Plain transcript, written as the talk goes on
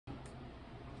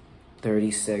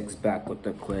36 back with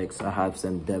the clicks. I have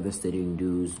some devastating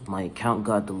news. My account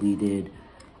got deleted.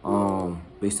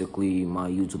 Basically my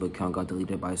YouTube account got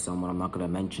deleted by someone. I'm not gonna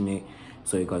mention it,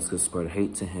 so you guys could spread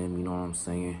hate to him, you know what I'm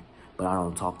saying? But I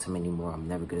don't talk to him anymore. I'm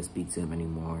never gonna speak to him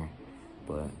anymore.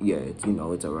 But yeah, it's, you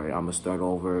know, it's alright. I'm gonna start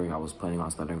over. I was planning on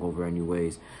starting over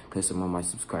anyways, because some of my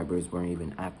subscribers weren't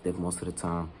even active most of the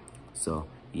time. So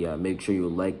yeah, make sure you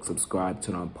like, subscribe,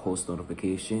 turn on post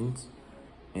notifications,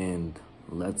 and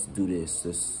let's do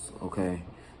this, okay?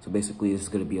 So basically, this is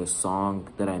gonna be a song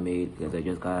that I made because I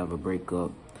just got out of a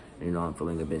breakup. You know, I'm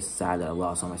feeling a bit sad that I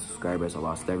lost all my subscribers, I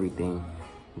lost everything.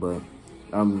 But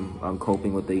I'm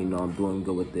coping with it, you know, I'm doing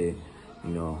good with it,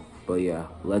 you know. But yeah,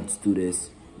 let's do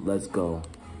this. Let's go.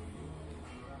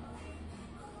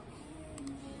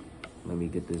 Let me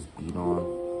get this beat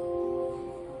on.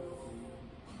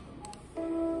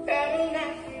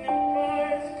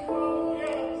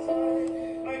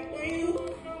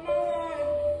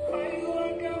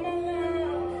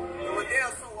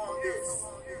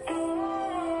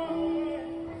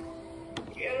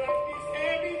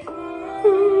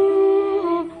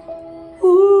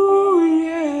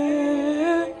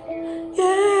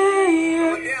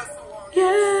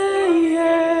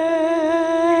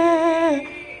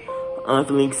 I'm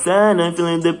feeling sad, I'm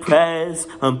feeling depressed.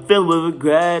 I'm filled with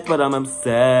regret, but I'm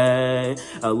upset.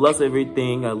 I lost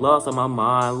everything, I lost all my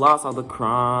mind, lost all the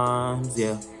crimes,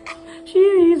 yeah.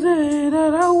 She said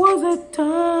that I was a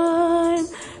time.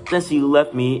 Then she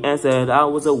left me and said I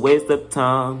was a waste of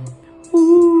time.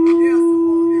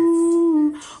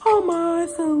 Ooh, oh my,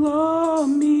 still love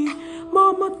me.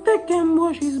 Mama thinking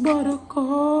what she's about to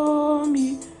call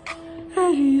me.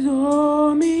 And she's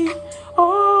on me,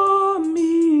 on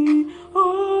me.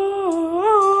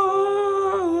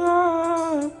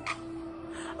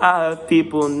 I have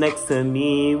people next to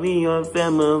me, we are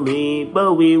family,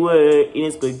 but we were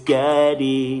eating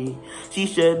spaghetti. She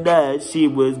said that she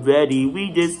was ready,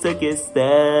 we just took it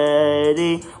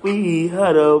steady. We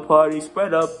had a party,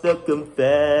 spread up the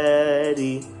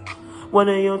confetti. What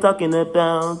are you talking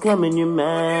about? Come in your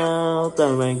mouth.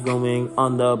 I ain't going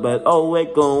on the bed, oh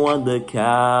wait, go on the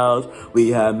couch. We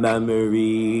have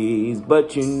memories,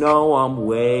 but you know I'm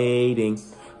waiting.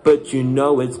 But you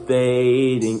know it's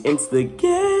fading,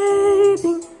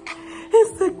 instigating,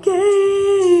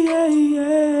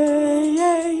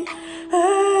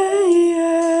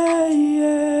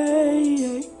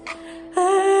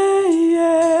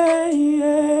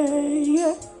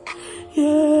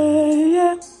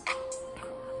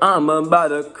 I'm about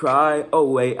to cry, oh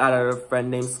wait, I had a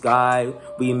friend named Sky.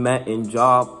 We met in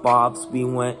Dropbox, we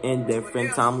went in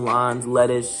different timelines, let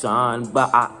it shine.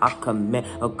 But I commit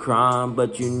a crime,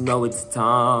 but you know it's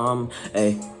time,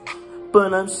 ay.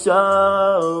 But I'm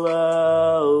so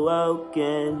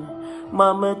broken.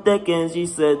 Mama thinking, she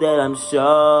said that I'm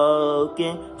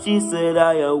shocking. She said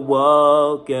I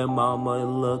awoke and mama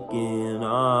looking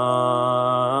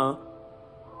up.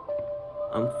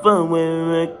 I'm full with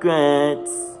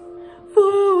regrets.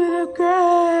 Full with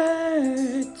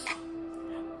regrets.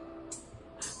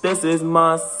 This is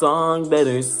my song,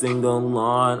 better sing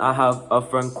along. I have a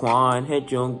friend Quan,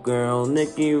 hit your girl,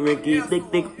 Nikki, Ricky,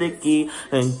 Dicky,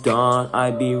 and Dawn.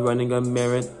 I be running a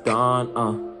marathon,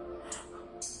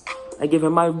 I give her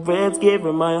my ribs, give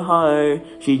her my heart.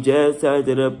 She just tears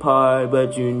it apart,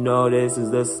 but you know this is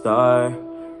the start.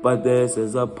 But this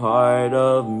is a part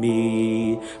of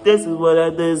me. This is what I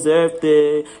deserved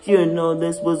it. You know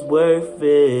this was worth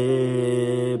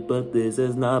it. But this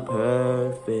is not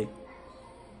perfect.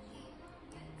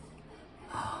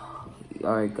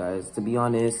 Alright guys, to be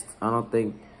honest, I don't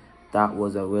think that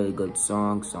was a really good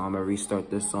song. So I'm gonna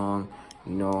restart this song.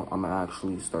 You know, I'm gonna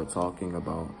actually start talking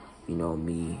about, you know,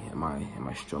 me and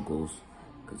my struggles.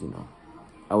 Cause you know,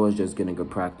 I was just getting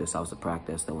good practice. I was a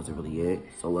practice. That wasn't really it.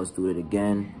 So let's do it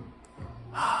again.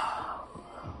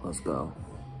 Let's go.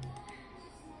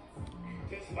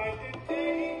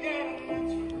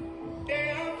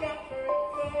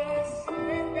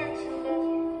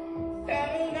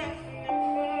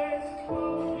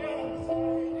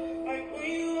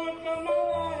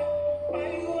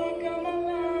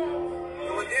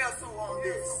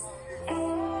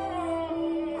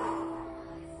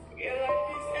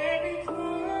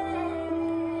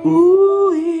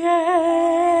 Ooh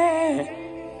yeah,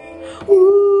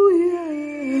 ooh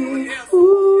yeah,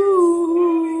 ooh.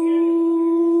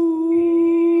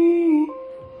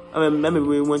 I remember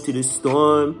we went to the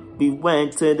storm, we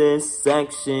went to this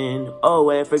section.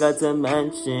 Oh, I forgot to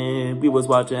mention, we was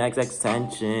watching XX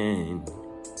Tension.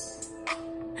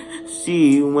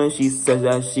 When she said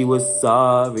that she was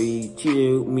sorry,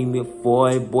 cheated me with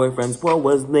 4 boyfriends, one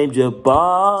was named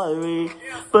Jabari.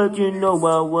 But you know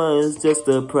I was just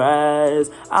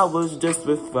depressed, I was just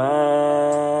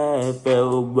refreshed,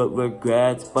 filled with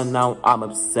regrets, but now I'm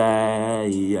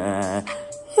upset, yeah.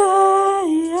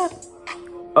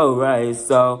 Alright,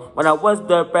 so when I was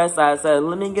depressed, I said,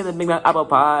 let me get a big apple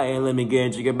pie, let me get a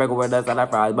chicken burger with a side of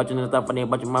fries. But you know stuff funny,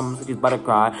 but your mama said she's about to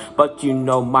cry. But you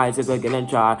know my sister getting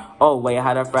try. Oh wait, I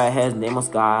had a friend, his name was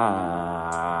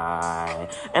Sky.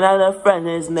 And I had a friend,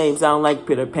 his name sound like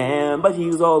Peter Pan, but he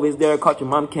was always there, caught your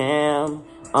mom Cam.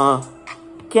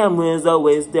 Cam was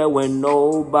always there when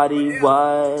nobody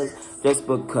was. Just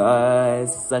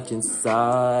because such and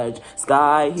such.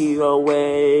 Sky, he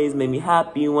always made me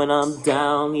happy when I'm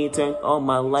down. He turned all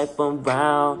my life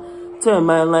around. Turned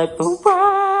my life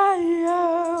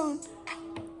around.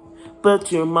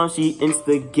 But your mom, she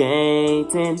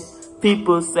instigating.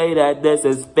 People say that this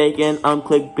is fake and I'm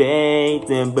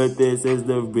clickbaiting, but this is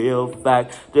the real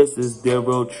fact. This is the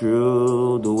real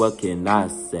truth. What can I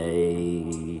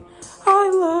say? I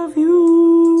love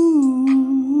you.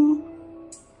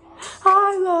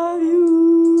 I love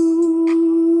you.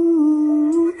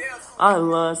 I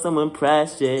love someone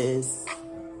precious.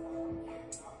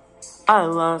 I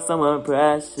love someone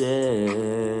precious.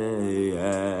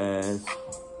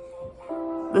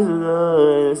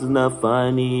 This is not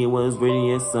funny. It was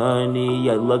really sunny.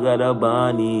 I look at a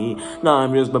bunny. Now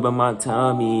I'm just rubbing my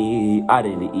tummy. I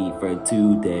didn't eat for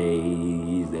 2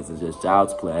 days. This is just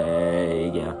child's play.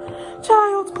 Yeah,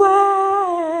 child's play.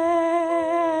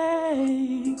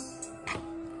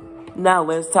 Now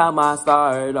it's time I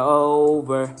start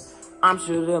over. I'm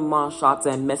shooting my shots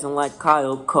and missing like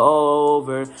Kyle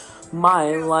Cover.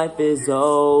 My life is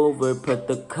over, put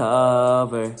the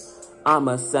cover. I'm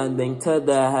ascending to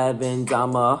the heavens,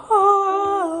 I'm a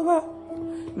hover.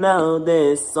 Now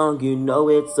this song, you know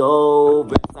it's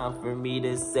over. Time for me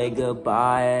to say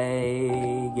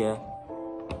goodbye, yeah.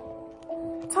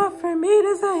 Time for me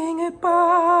to say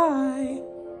goodbye.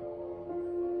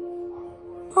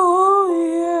 Oh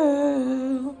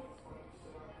yeah.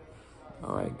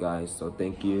 Alright guys, so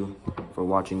thank you for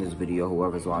watching this video.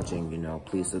 Whoever's watching, you know,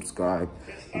 please subscribe.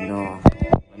 You know,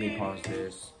 let me pause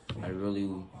this. I really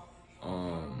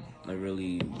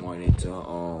wanted to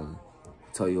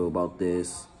tell you about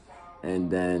this, and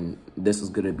then this is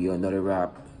gonna be another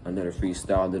rap, another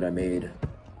freestyle that I made.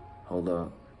 Hold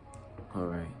up.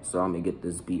 Alright, so I'm gonna get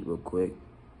this beat real quick.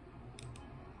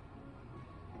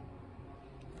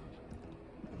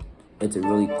 It's a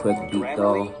really quick beat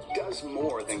though. Grammarly does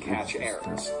more than catch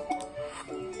errors.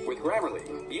 With Grammarly,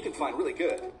 you can find really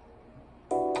good.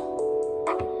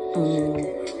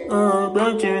 Oh,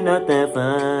 but you're not that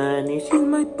funny. She's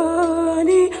my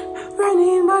bunny,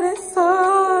 running by the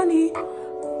sunny.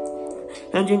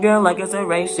 And your girl like it's a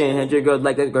ration. And your girl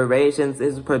like decorations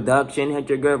is production. And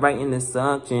your girl right in the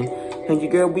suction. And your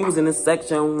girl we was in the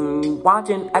section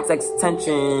watching XX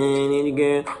Tension. And your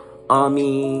girl on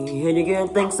me, and your girl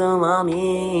thinks on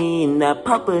me. That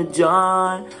Papa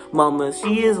John, mama,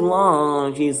 she is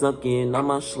long. She's sucking on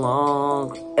my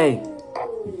schlong. Hey,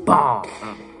 bomb.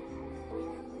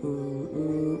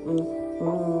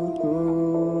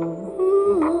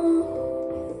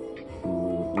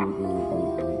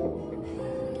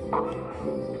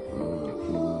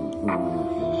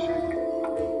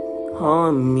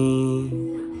 On me,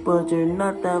 but you're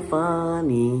not that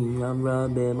funny. I'm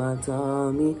rubbing my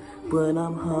tummy, but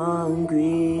I'm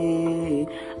hungry.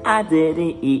 I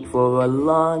didn't eat for a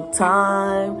long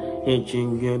time.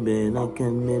 Hitching your bed, I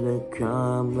commit a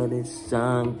crime. Let it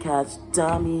shine, catch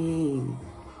dummy.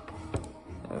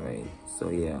 Alright, so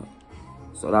yeah.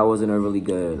 So that wasn't a really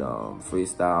good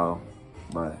freestyle,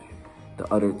 but the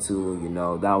other two, you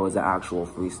know, that was an actual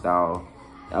freestyle.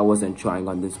 I wasn't trying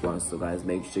on this one. So guys,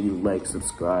 make sure you like,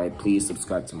 subscribe. Please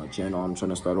subscribe to my channel. I'm trying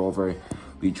to start over.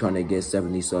 We're trying to get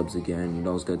 70 subs again. You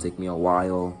know, it's gonna take me a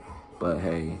while, but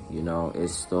hey, you know,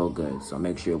 it's still good. So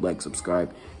make sure you like,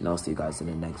 subscribe, and I'll see you guys in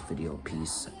the next video.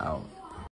 Peace out.